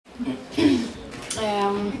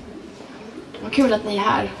Vad kul att ni är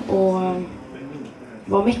här och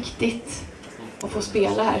vad mäktigt att få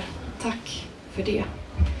spela här. Tack för det.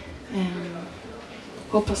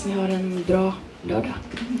 Hoppas ni har en bra lördag.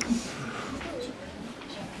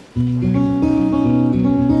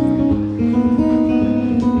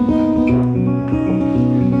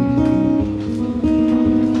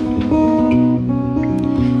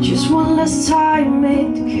 Just one last time,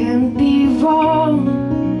 it can't be wrong.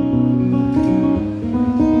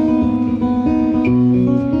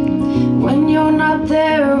 When you're not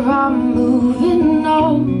there, I'm moving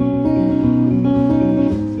on.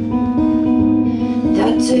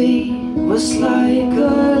 That day was like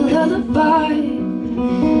a lullaby,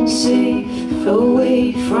 safe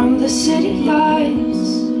away from the city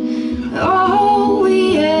lights. All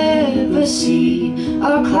we ever see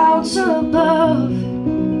are clouds above.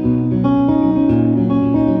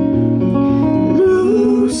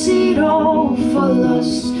 Lose it all for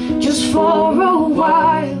lust, just for a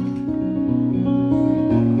while.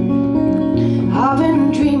 I've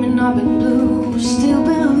been dreaming, I've been blue, still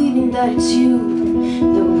believing that it's you.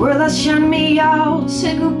 The world has shunned me out,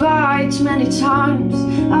 said goodbye too many times.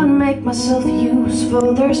 I'd make myself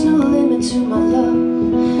useful, there's no limit to my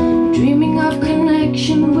love. Dreaming of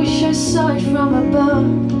connection, wish I saw it from above.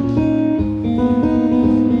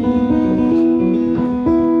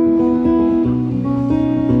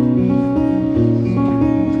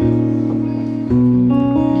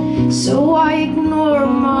 So I ignore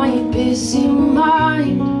my busy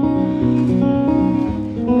mind.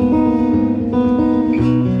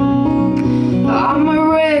 I'm a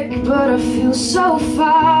wreck, but I feel so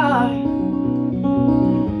fine.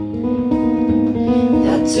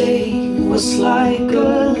 That day was like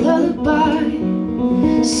a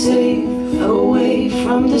lullaby, safe away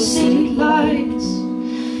from the city lights.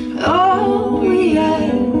 All we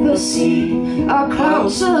ever see are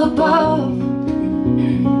clouds above.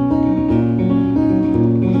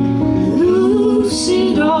 Lose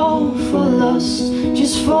it all for lust,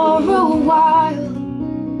 just for a while.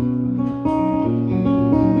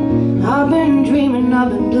 I've been dreaming, I've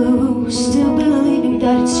been blue, still believing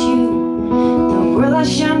that it's you. The world has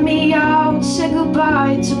shunned me out, said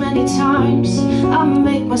goodbye too many times. I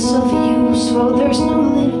make myself useful, there's no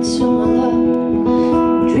limit to my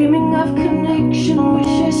love. Dreaming of connection, wish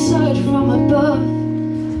I saw it from above.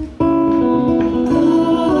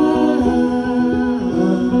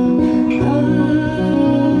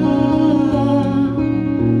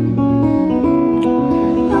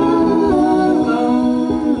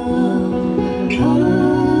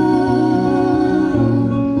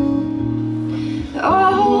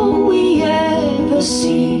 All we ever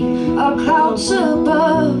see are clouds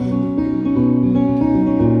above.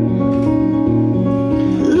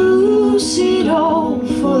 Lose it all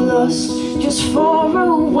for lust, just for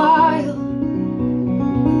a while.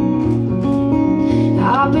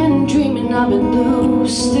 I've been dreaming, I've been blue,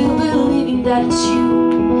 still believing that it's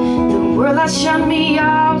you. The world has shunned me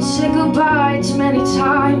out, said goodbye too many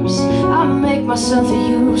times. I make myself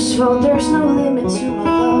useful, there's no limit to my